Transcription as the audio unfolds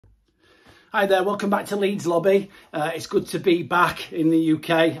Hi there, welcome back to Leeds Lobby. It's good to be back in the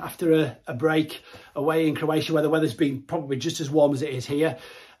UK after a break away in Croatia where the weather's been probably just as warm as it is here.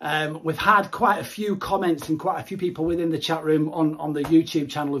 We've had quite a few comments and quite a few people within the chat room on the YouTube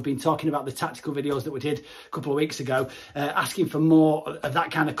channel who've been talking about the tactical videos that we did a couple of weeks ago, asking for more of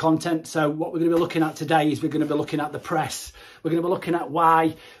that kind of content. So what we're going to be looking at today is we're going to be looking at the press. We're going to be looking at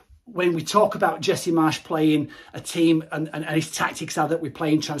why, when we talk about Jesse Marsch playing a team and his tactics are that we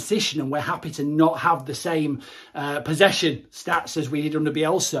play in transition and we're happy to not have the same possession stats as we did under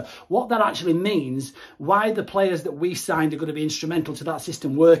Bielsa, what that actually means, why the players that we signed are going to be instrumental to that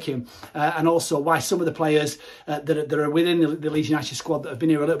system working, and also why some of the players that are within the Leeds United squad that have been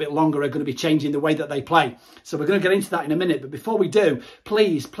here a little bit longer are going to be changing the way that they play. So we're going to get into that in a minute. But before we do,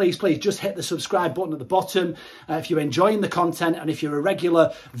 please just hit the subscribe button at the bottom. If you're enjoying the content and if you're a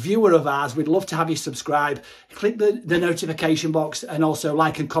regular viewer of ours, we'd love to have you subscribe. Click the notification box and also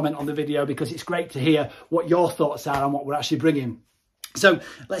like and comment on the video, because it's great to hear what your thoughts are on what we're actually bringing. So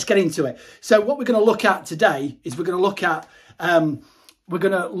let's get into it. So what we're going to look at today is we're going to look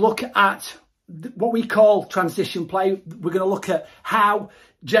at what we call transition play. We're going to look at how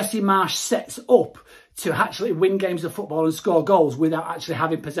Jesse Marsch sets up to actually win games of football and score goals without actually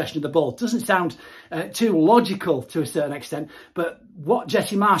having possession of the ball. Doesn't sound too logical to a certain extent, but what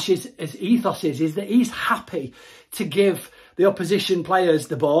Jesse Marsch's ethos is that he's happy to give the opposition players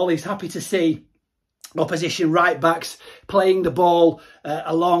the ball. He's happy to see opposition right backs playing the ball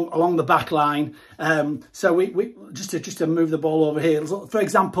along the back line. So we just to move the ball over here, for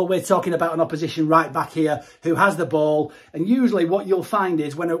example, we're talking about an opposition right back here who has the ball, and usually what you'll find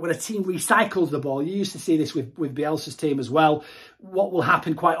is when a team recycles the ball, you used to see this with Bielsa's team as well, what will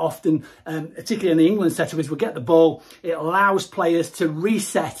happen quite often, particularly in the England setup, is we'll get the ball, it allows players to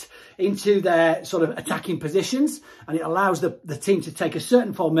reset into their sort of attacking positions, and it allows the team to take a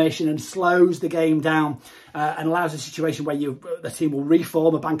certain formation and slows the game down, and allows a situation where the team will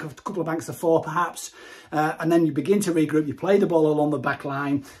reform a couple of banks of four perhaps, and then you begin to regroup, you play the ball along the back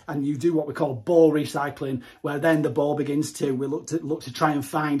line, and you do what we call ball recycling, where then the ball begins to, we look to try and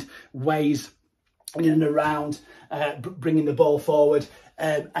find ways in and around bringing the ball forward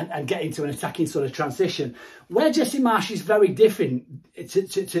and get into an attacking sort of transition. Where Jesse Marsch is very different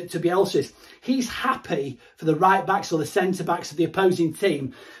to Bielsa's, he's happy for the right backs or the centre backs of the opposing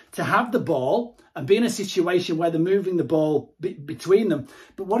team to have the ball and be in a situation where they're moving the ball between them.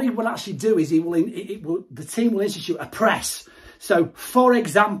 But what he will actually do is the team will institute a press. So, for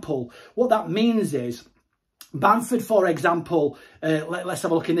example, what that means is Bamford, for example, let's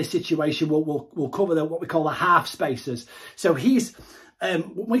have a look in this situation. We'll cover what we call the half spaces. So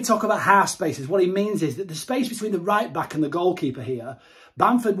when we talk about half spaces, what he means is that the space between the right back and the goalkeeper here,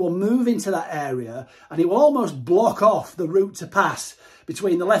 Bamford will move into that area and he will almost block off the route to pass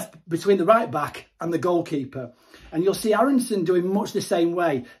between the right back and the goalkeeper. And you'll see Aronson doing much the same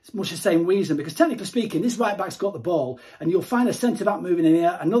way, much the same reason, because technically speaking, this right back's got the ball, and you'll find a centre-back moving in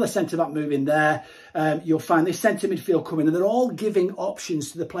here, another centre-back moving there. You'll find this centre midfield coming, and they're all giving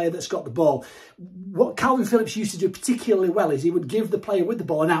options to the player that's got the ball. What Calvin Phillips used to do particularly well is he would give the player with the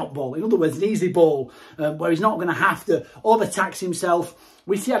ball an out ball. In other words, an easy ball, where he's not going to have to overtax himself.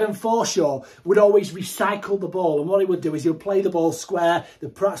 We see Adam Forshaw would always recycle the ball, and what he would do is he'll play the ball square,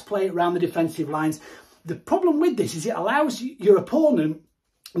 they'll perhaps play it around the defensive lines. The problem with this is it allows your opponent,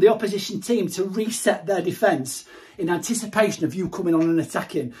 the opposition team, to reset their defence in anticipation of you coming on and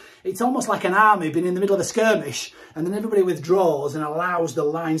attacking. It's almost like an army being in the middle of a skirmish, and then everybody withdraws and allows the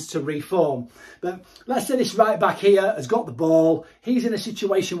lines to reform. But let's say this right back here has got the ball. He's in a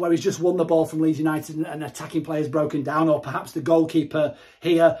situation where he's just won the ball from Leeds United and attacking player's broken down, or perhaps the goalkeeper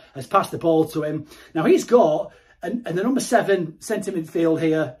here has passed the ball to him. Now he's got and the number 7 centre midfield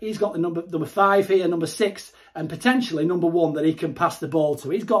here, he's got the number 5 here, number 6, and potentially number 1 that he can pass the ball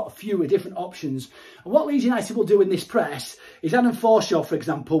to. He's got a few different options. And what Leeds United will do in this press is Adam Forshaw, for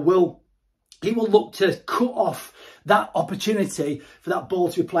example, will look to cut off that opportunity for that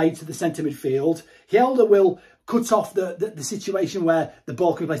ball to be played to the centre midfield. Hjelde will cut off the situation where the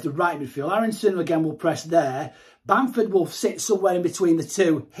ball can be placed to right midfield. Aronson again will press there. Bamford will sit somewhere in between the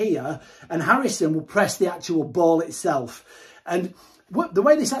two here, and Harrison will press the actual ball itself. And the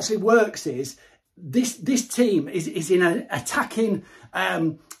way this actually works is this team is in an attacking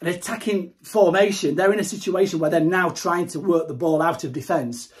formation. They're in a situation where they're now trying to work the ball out of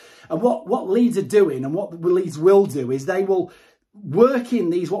defence. And what Leeds are doing, and what Leeds will do, is they will work in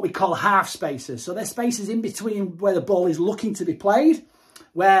these what we call half spaces. So they're spaces in between where the ball is looking to be played,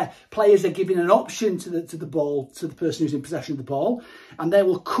 where players are giving an option to the ball, to the person who's in possession of the ball, and they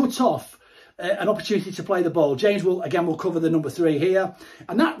will cut off an opportunity to play the ball. James will cover the number 3 here,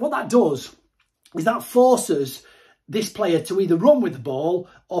 and what that does is that forces this player to either run with the ball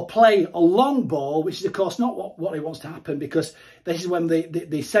or play a long ball, which is of course not what he wants to happen, because this is when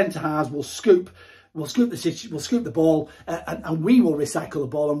the centre halves will scoop the ball, and we will recycle the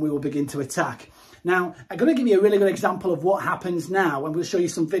ball and we will begin to attack. Now, I'm going to give you a really good example of what happens now. I'm going to show you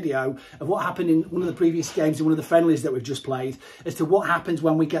some video of what happened in one of the previous games, in one of the friendlies that we've just played, as to what happens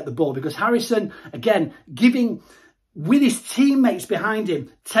when we get the ball. Because Harrison, again, with his teammates behind him,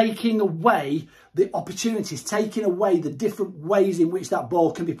 taking away the opportunities, taking away the different ways in which that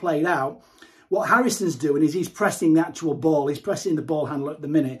ball can be played out. What Harrison's doing is he's pressing the actual ball. He's pressing the ball handle at the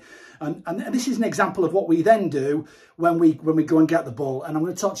minute. And this is an example of what we then do when we go and get the ball. And I'm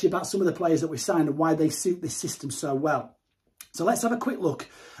going to talk to you about some of the players that we've signed and why they suit this system so well. So let's have a quick look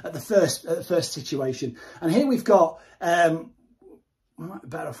at the first situation. And here we've got, I might be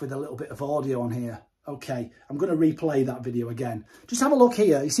better off with a little bit of audio on here. Okay, I'm going to replay that video again. Just have a look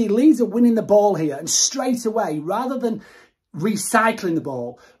here. You see, Leeds are winning the ball here, and straight away, rather than recycling the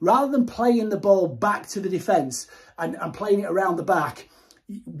ball, rather than playing the ball back to the defence and playing it around the back,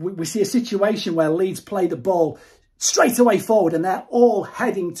 we see a situation where Leeds play the ball straight away forward and they're all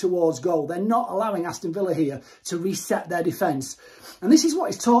heading towards goal. They're not allowing Aston Villa here to reset their defence. And this is what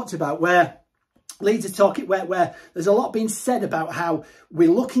is talked about, where Leeds are talking, where there's a lot being said about how we're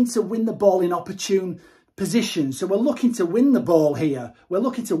looking to win the ball in opportune positions. So we're looking to win the ball here. We're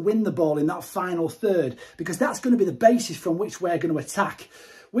looking to win the ball in that final third, because that's going to be the basis from which we're going to attack.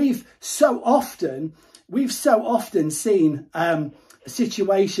 We've so often seen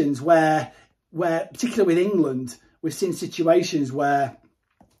situations where particularly with England, we've seen situations where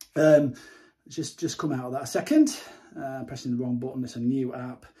just come out of that a second. Pressing the wrong button. It's a new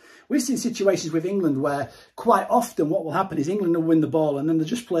app. We've seen situations with England where quite often what will happen is England will win the ball and then they'll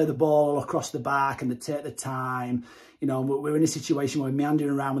just play the ball across the back and they take the time. You know, we're in a situation where we're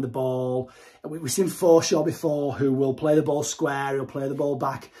meandering around with the ball. We've seen Forshaw before, who will play the ball square, he'll play the ball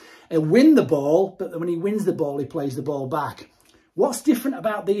back. He'll win the ball, but when he wins the ball, he plays the ball back. What's different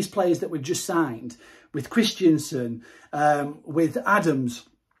about these players that we've just signed, with Christensen, with Adams,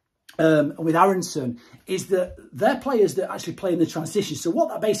 with Aronson, is that they're players that actually play in the transition. So what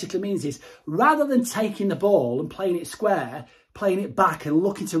that basically means is, rather than taking the ball and playing it square, playing it back and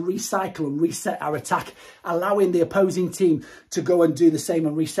looking to recycle and reset our attack, allowing the opposing team to go and do the same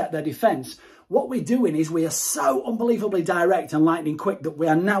and reset their defence, what we're doing is we are so unbelievably direct and lightning quick that we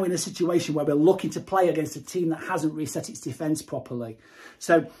are now in a situation where we're looking to play against a team that hasn't reset its defence properly.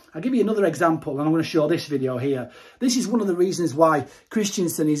 So I'll give you another example, and I'm going to show this video here. This is one of the reasons why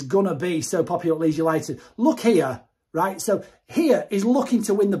Christensen is going to be so popular at Leeds United. Look here, right? So here he's looking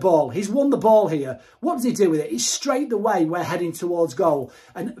to win the ball. He's won the ball here. What does he do with it? He's straight the way we're heading towards goal.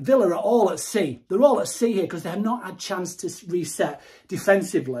 And Villa are all at sea. They're all at sea here because they have not had a chance to reset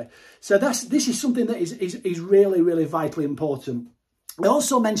defensively. So this is something that is really, really vitally important. I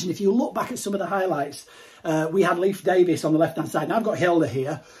also mentioned, if you look back at some of the highlights, we had Leif Davis on the left-hand side. Now I've got Hilda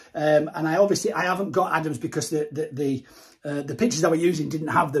here, and I haven't got Adams because the pictures that we're using didn't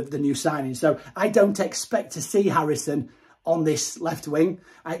have the new signing. So I don't expect to see Harrison on this left wing.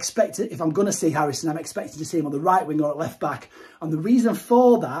 I expect if I'm going to see Harrison, I'm expecting to see him on the right wing or at left back. And the reason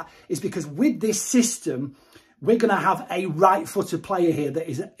for that is because with this system, we're going to have a right-footed player here that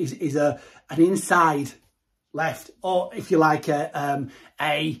is an inside left, or if you like, what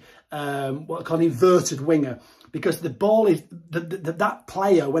I call an inverted winger, because the ball is that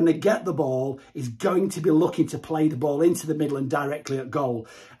player, when they get the ball, is going to be looking to play the ball into the middle and directly at goal.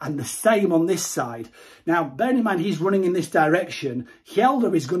 And the same on this side. Now, bearing in mind he's running in this direction,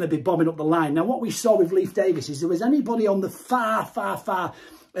 Hjelde is going to be bombing up the line. Now, what we saw with Leif Davis is there was anybody on the far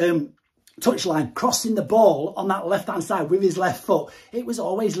touchline crossing the ball on that left-hand side with his left foot, it was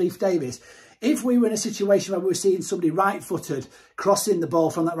always Leif Davis. If we were in a situation where we were seeing somebody right-footed crossing the ball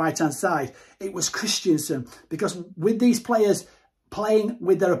from that right-hand side, it was Christensen. Because with these players playing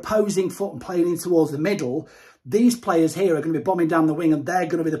with their opposing foot and playing in towards the middle, these players here are going to be bombing down the wing, and they're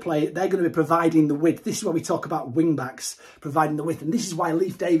going to be they're going to be providing the width. This is where we talk about wing-backs providing the width. And this is why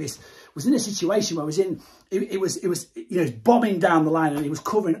Leif Davis was in a situation where it was bombing down the line, and he was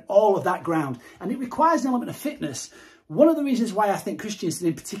covering all of that ground. And it requires an element of fitness. One of the reasons why I think Christensen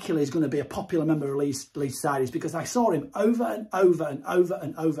in particular is going to be a popular member of Leeds side is because I saw him over and over and over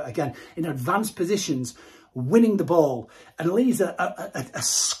and over again in advanced positions, winning the ball. And Leeds are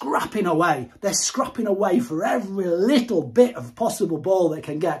scrapping away. They're scrapping away for every little bit of possible ball they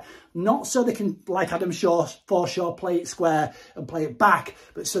can get. Not so they can, like Adam Forshaw, play it square and play it back,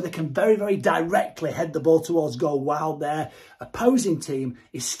 but so they can very, very directly head the ball towards goal while their opposing team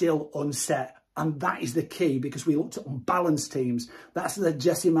is still unset. And that is the key, because we looked at unbalanced teams. That's the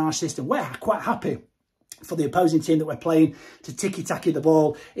Jesse Marsch system. We're quite happy for the opposing team that we're playing to ticky-tacky the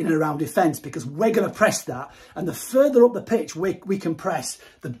ball in and around defence, because we're going to press that. And the further up the pitch we can press,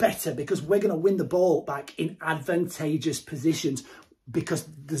 the better, because we're going to win the ball back in advantageous positions, because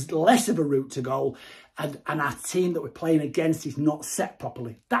there's less of a route to goal, and our team that we're playing against is not set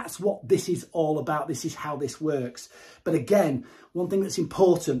properly. That's what this is all about. This is how this works. But again, one thing that's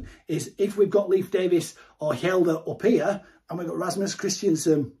important is if we've got Leif Davis or Hjelder up here, and we've got Rasmus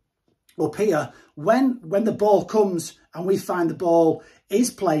Christiansen up here, when the ball comes and we find the ball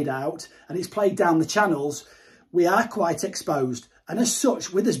is played out and it's played down the channels, we are quite exposed. And as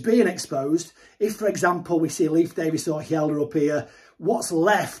such, with us being exposed, if, for example, we see Leif Davis or Hjelder up here, what's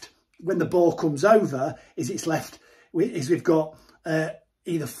left when the ball comes over is we've got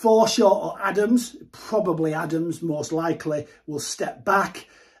either Forshaw or Adams. Probably Adams, most likely, will step back.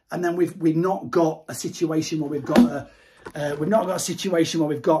 And then we've not got a situation where we've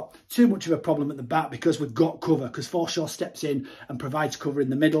got too much of a problem at the back, because we've got cover, because Forshaw steps in and provides cover in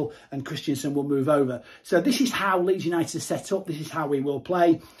the middle and Christiansen will move over. So this is how Leeds United is set up. This is how we will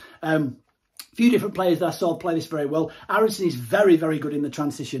play. A few different players that I saw play this very well. Aronson is very, very good in the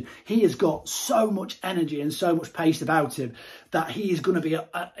transition. He has got so much energy and so much pace about him that he is going to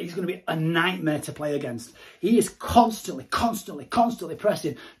be a nightmare to play against. He is constantly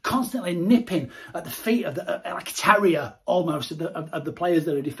pressing, constantly nipping at the feet of like a terrier almost of the players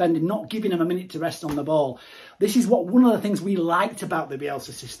that are defending, not giving them a minute to rest on the ball. This is one of the things we liked about the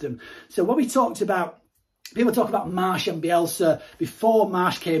Bielsa system. So when we talked about, people talk about Marsch and Bielsa before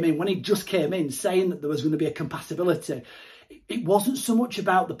Marsch came in, when he just came in, saying that there was going to be a compatibility. It wasn't so much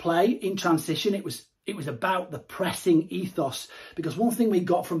about the play in transition. It was about the pressing ethos, because one thing we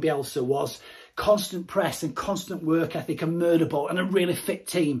got from Bielsa was constant press and constant work ethic and murder ball and a really fit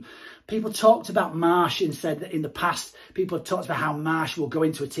team. People talked about Marsch and said that in the past, people have talked about how Marsch will go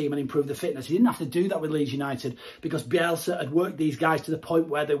into a team and improve the fitness. He didn't have to do that with Leeds United, because Bielsa had worked these guys to the point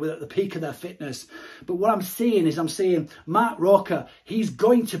where they were at the peak of their fitness. But what I'm seeing is Marc Roca, he's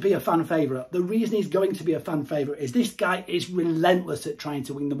going to be a fan favourite. The reason he's going to be a fan favourite is this guy is relentless at trying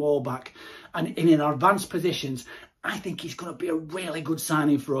to win the ball back. And in advanced positions, I think he's going to be a really good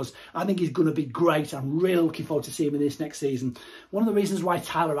signing for us. I think he's going to be great. I'm really looking forward to seeing him in this next season. One of the reasons why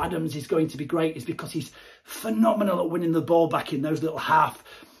Tyler Adams is going to be great is because he's phenomenal at winning the ball back in those little half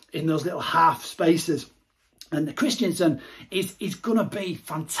spaces. And the Christiansen is going to be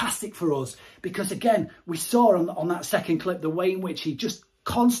fantastic for us, because again, we saw on that second clip the way in which he just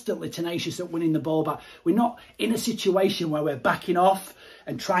constantly tenacious at winning the ball back. We're not in a situation where we're backing off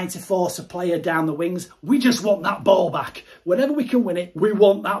and trying to force a player down the wings. We just want that ball back. Whenever we can win it, we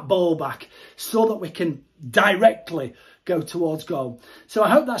want that ball back so that we can directly go towards goal. So I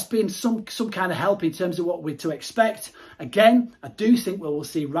hope that's been some kind of help in terms of what we're to expect. Again, I do think we'll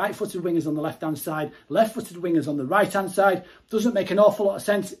see right-footed wingers on the left-hand side, left-footed wingers on the right-hand side. Doesn't make an awful lot of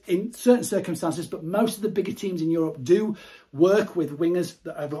sense in certain circumstances, but most of the bigger teams in Europe do work with wingers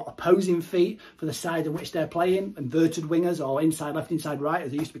that have got opposing feet for the side in which they're playing, inverted wingers, or inside left, inside right,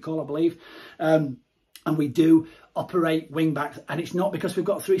 as they used to be called, I believe. And we do operate wing backs, and it's not because we've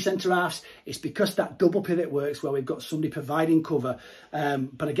got three centre halves, it's because that double pivot works where we've got somebody providing cover.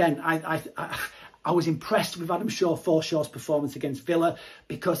 But again, I was impressed with Adam Forshaw's performance against Villa,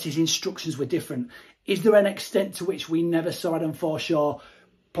 because his instructions were different. Is there an extent to which we never saw Adam Forshaw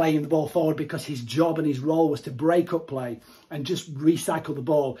playing the ball forward because his job and his role was to break up play and just recycle the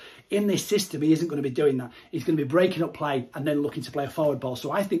ball? In this system, he isn't going to be doing that. He's going to be breaking up play and then looking to play a forward ball. So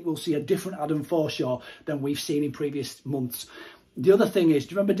I think we'll see a different Adam Forshaw than we've seen in previous months. The other thing is,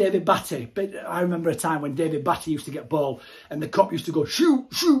 do you remember David Batty? I remember a time when David Batty used to get ball and the cop used to go, shoot,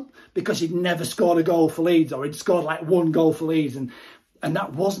 shoot, because he'd never scored a goal for Leeds, or he'd scored like one goal for Leeds. And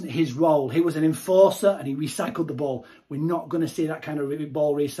that wasn't his role. He was an enforcer and he recycled the ball. We're not going to see that kind of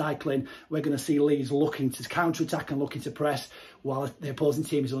ball recycling. We're going to see Leeds looking to counter-attack and looking to press while the opposing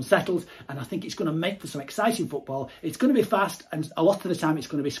team is unsettled. And I think it's going to make for some exciting football. It's going to be fast, and a lot of the time it's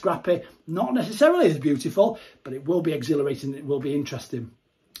going to be scrappy. Not necessarily as beautiful, but it will be exhilarating. It will be interesting.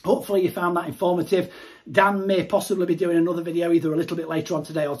 Hopefully you found that informative. Dan may possibly be doing another video either a little bit later on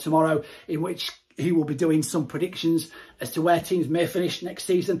today or tomorrow, in which he will be doing some predictions as to where teams may finish next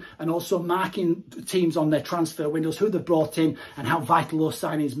season, and also marking teams on their transfer windows, who they've brought in and how vital those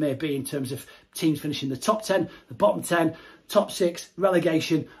signings may be in terms of teams finishing the top 10, the bottom 10, top 6,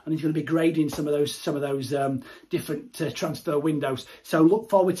 relegation, and he's going to be grading some of those different transfer windows. So look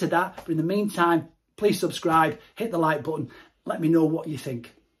forward to that. But in the meantime, please subscribe, hit the like button, let me know what you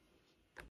think.